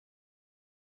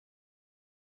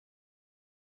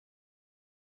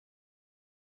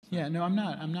Yeah, no, I'm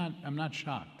not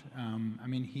shocked. I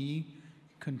mean, he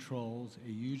controls a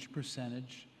huge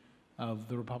percentage of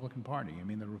the Republican Party. I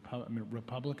mean,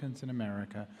 Republicans in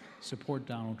America support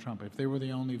Donald Trump. If they were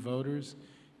the only voters,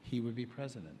 he would be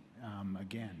president,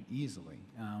 again, easily.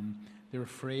 They're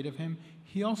afraid of him.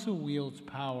 He also wields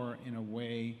power in a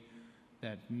way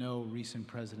that no recent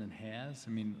president has. I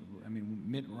mean,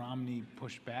 Mitt Romney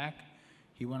pushed back.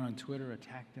 He went on Twitter,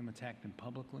 attacked him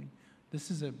publicly. This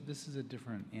is a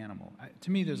different animal.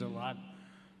 To me, there's a lot.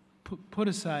 Put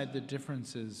aside the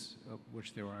differences, of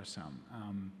which there are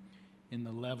some, in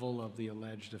the level of the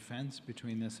alleged offense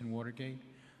between this and Watergate.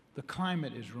 The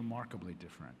climate is remarkably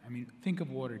different. I mean, think of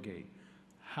Watergate.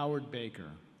 Howard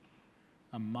Baker,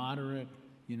 a moderate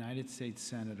United States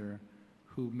senator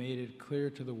who made it clear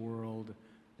to the world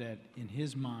that in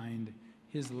his mind,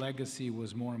 his legacy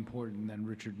was more important than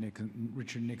Richard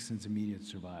Nixon's immediate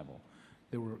survival.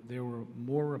 There were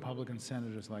more Republican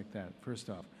senators like that. First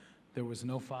off, there was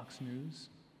no Fox News.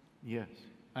 Yes.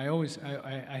 I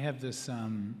have this.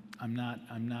 I'm not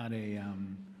a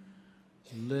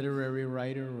literary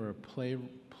writer or a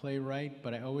playwright,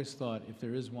 but I always thought if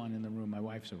there is one in the room, my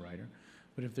wife's a writer,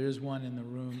 but if there is one in the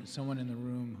room, someone in the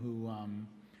room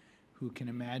who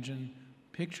can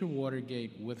picture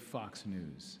Watergate with Fox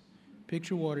News.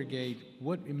 Picture Watergate.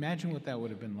 Imagine what that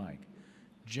would have been like.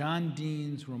 John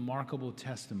Dean's remarkable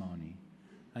testimony,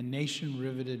 a nation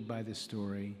riveted by the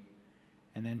story,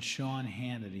 and then Sean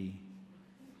Hannity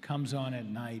comes on at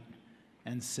night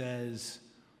and says,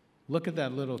 look at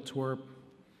that little twerp.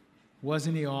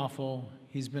 Wasn't he awful?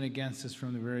 He's been against us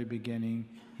from the very beginning.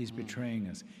 He's betraying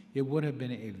us. It would have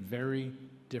been a very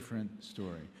different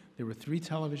story. There were 3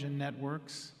 television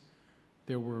networks.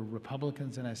 There were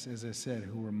Republicans, and as I said,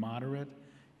 who were moderate,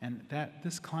 and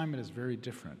this climate is very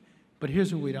different. But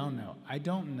here's what we don't know. I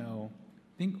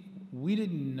think we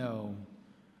didn't know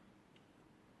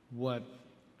what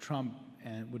Trump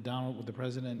and what the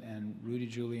president and Rudy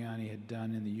Giuliani had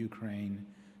done in the Ukraine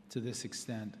to this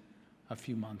extent a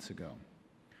few months ago.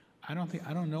 I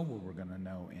don't know what we're going to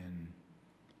know in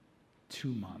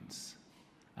 2 months.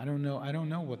 I don't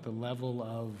know what the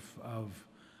level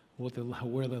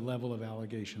where the level of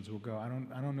allegations will go. I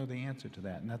don't know the answer to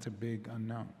that, and that's a big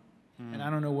unknown. And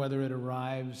I don't know whether it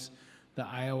arrives. The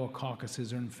Iowa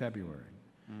caucuses are in February.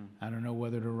 I don't know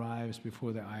whether it arrives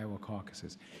before the Iowa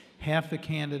caucuses. Half the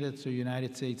candidates are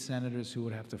United States senators who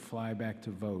would have to fly back to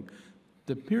vote.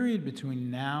 The period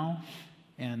between now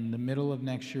and the middle of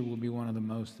next year will be one of the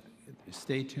most,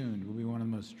 stay tuned, will be one of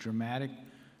the most dramatic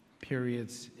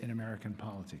periods in American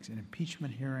politics. An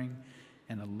impeachment hearing,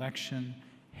 an election,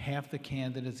 half the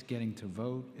candidates getting to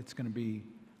vote. It's going to be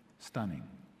stunning.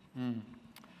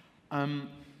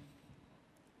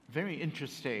 Very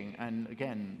interesting and,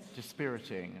 again,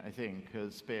 dispiriting, I think,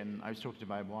 has been, I was talking to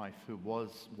my wife who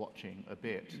was watching a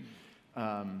bit,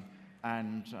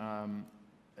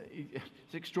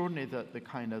 it's extraordinary that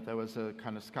there was a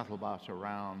kind of scuttlebutt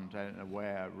around, I don't know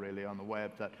where really, on the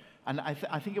web, that, and I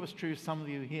think it was true, some of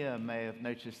you here may have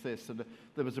noticed this, that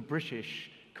there was a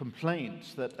British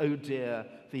complaint that, oh dear,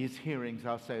 these hearings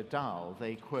are so dull.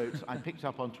 They quote, I picked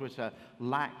up on Twitter,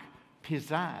 lack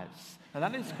pizzazz. And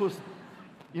that is, of course,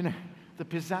 you know, the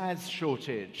pizzazz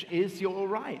shortage is, you're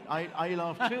right, I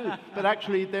laugh too, but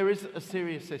actually there is a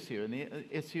serious issue, and the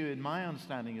issue in my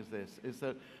understanding is this, is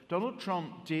that Donald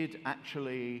Trump did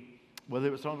actually, whether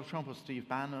it was Donald Trump or Steve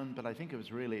Bannon, but I think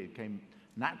it came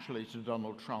naturally to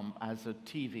Donald Trump as a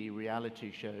TV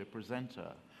reality show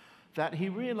presenter, that he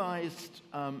realized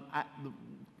at the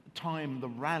time the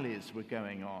rallies were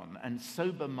going on, and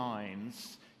sober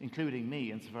minds, including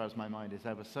me, insofar as my mind is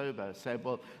ever sober, said,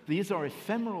 well, these are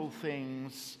ephemeral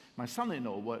things. My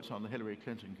son-in-law worked on the Hillary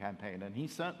Clinton campaign, and he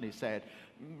certainly said,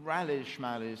 rallies,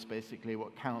 schmallies, basically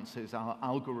what counts is our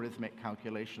algorithmic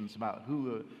calculations about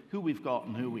who we've got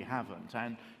and who we haven't.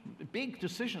 And big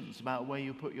decisions about where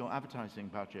you put your advertising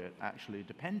budget actually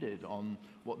depended on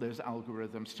what those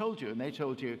algorithms told you. And they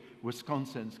told you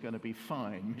Wisconsin's going to be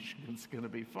fine, Michigan's going to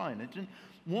be fine. And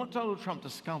what Donald Trump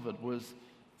discovered was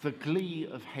the glee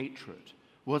of hatred,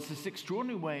 was this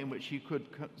extraordinary way in which he could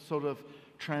sort of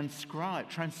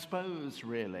transpose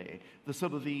really, the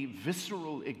sort of the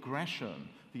visceral aggression,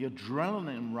 the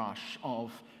adrenaline rush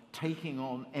of taking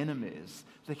on enemies,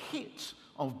 the hit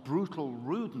of brutal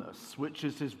rudeness, which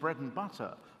is his bread and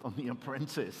butter on The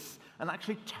Apprentice, and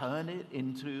actually turn it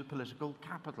into political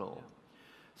capital.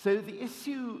 So the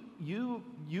issue, you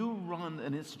run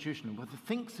an institution that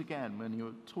thinks again, when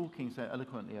you're talking so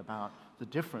eloquently about the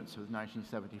difference with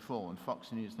 1974 and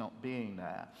Fox News not being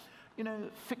there, you know,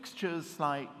 fixtures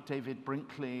like David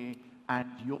Brinkley and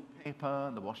your paper,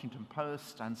 and the Washington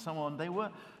Post, and so on, they were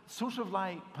sort of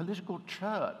like political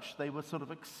church. They were sort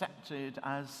of accepted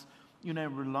as,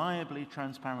 reliably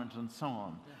transparent and so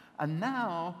on. Yeah. And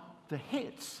now the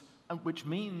hits, which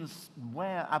means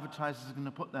where advertisers are going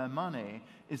to put their money,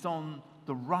 is on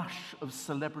the rush of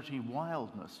celebrity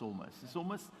wildness almost. It's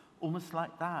almost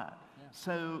like that. Yeah.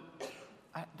 So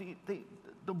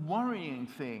the worrying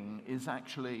thing is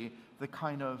actually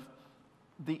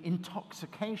the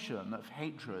intoxication of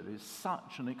hatred is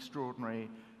such an extraordinary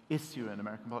issue in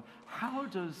American politics. How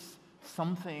does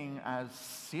something as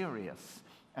serious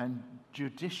and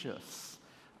judicious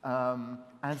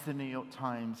as the New York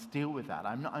Times deal with that?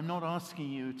 I'm not asking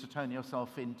you to turn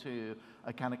yourself into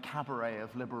a kind of cabaret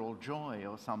of liberal joy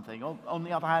or something. On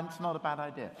the other hand, it's not a bad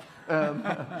idea.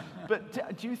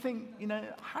 But do you think,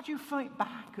 how do you fight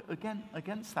back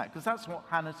against that? Because that's what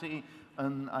Hannity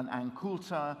and Ann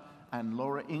Coulter and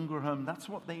Laura Ingraham, that's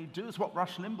what they do. It's what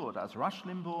Rush Limbaugh does. Rush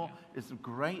Limbaugh is a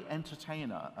great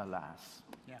entertainer, alas.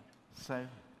 Yeah. So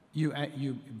you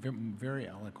very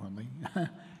eloquently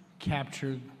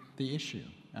captured the issue,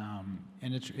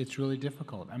 and it's really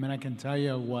difficult. I mean, I can tell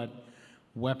you what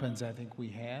weapons I think we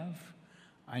have.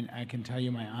 I can tell you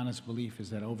my honest belief is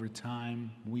that over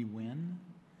time we win,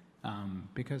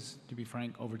 because to be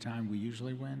frank, over time we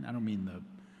usually win. I don't mean the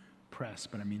press,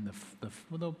 but I mean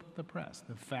the press.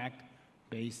 The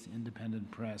fact-based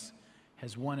independent press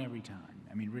has won every time.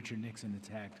 I mean, Richard Nixon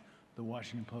attacked the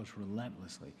Washington Post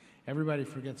relentlessly. Everybody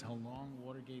forgets how long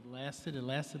Watergate lasted. It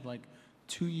lasted like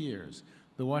 2 years.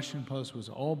 The Washington Post was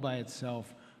all by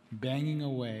itself, banging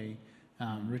away.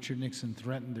 Richard Nixon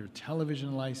threatened their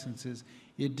television licenses.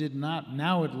 It did not.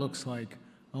 Now it looks like,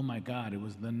 oh my God, it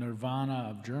was the nirvana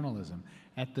of journalism.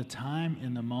 At the time,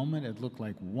 in the moment, it looked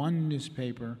like one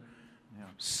newspaper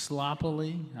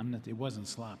sloppily, it wasn't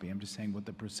sloppy, I'm just saying what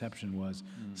the perception was,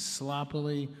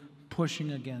 sloppily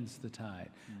pushing against the tide.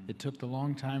 It took the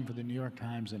long time for the New York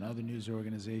Times and other news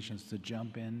organizations to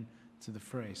jump in to the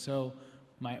fray. So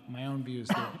my own view is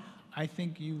that I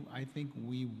think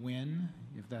we win,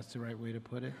 if that's the right way to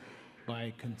put it,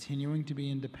 by continuing to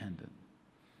be independent,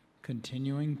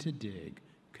 continuing to dig,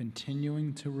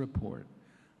 continuing to report,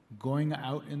 going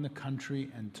out in the country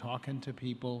and talking to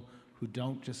people who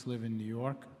don't just live in New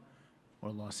York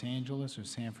or Los Angeles or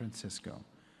San Francisco.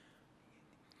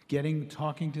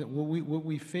 Talking to, what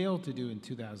we failed to do in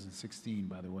 2016,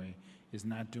 by the way, is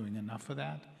not doing enough of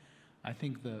that. I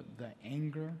think the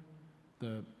anger,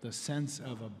 the sense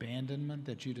of abandonment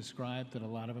that you described that a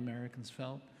lot of Americans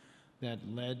felt, that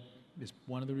is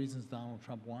one of the reasons Donald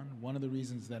Trump won. One of the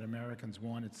reasons that Americans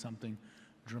wanted something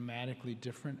dramatically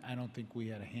different. I don't think we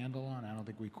had a handle on. I don't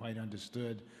think we quite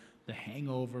understood the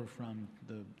hangover from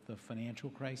the financial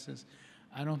crisis.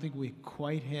 I don't think we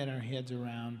quite had our heads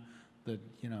around the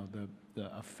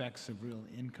effects of real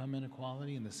income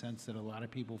inequality, in the sense that a lot of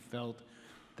people felt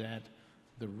that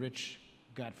the rich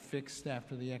got fixed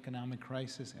after the economic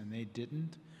crisis and they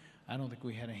didn't. I don't think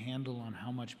we had a handle on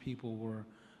how much people were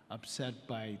upset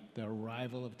by the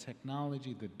arrival of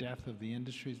technology, the death of the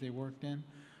industries they worked in.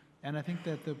 And I think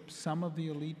that some of the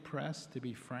elite press, to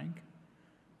be frank,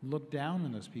 looked down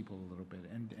on those people a little bit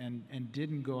and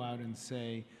didn't go out and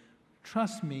say,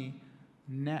 trust me.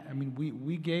 I mean,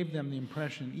 we gave them the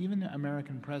impression, even the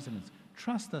American presidents,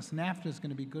 trust us, NAFTA is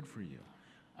going to be good for you.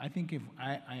 I think if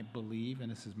I believe,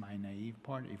 and this is my naive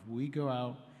part, if we go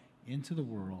out into the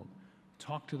world,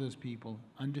 talk to those people,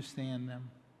 understand them,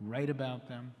 write about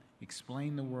them,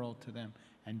 explain the world to them,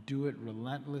 and do it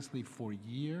relentlessly for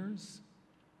years,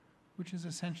 which is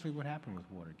essentially what happened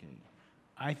with Watergate.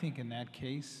 I think in that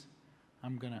case,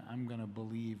 I'm gonna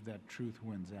believe that truth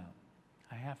wins out.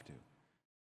 I have to.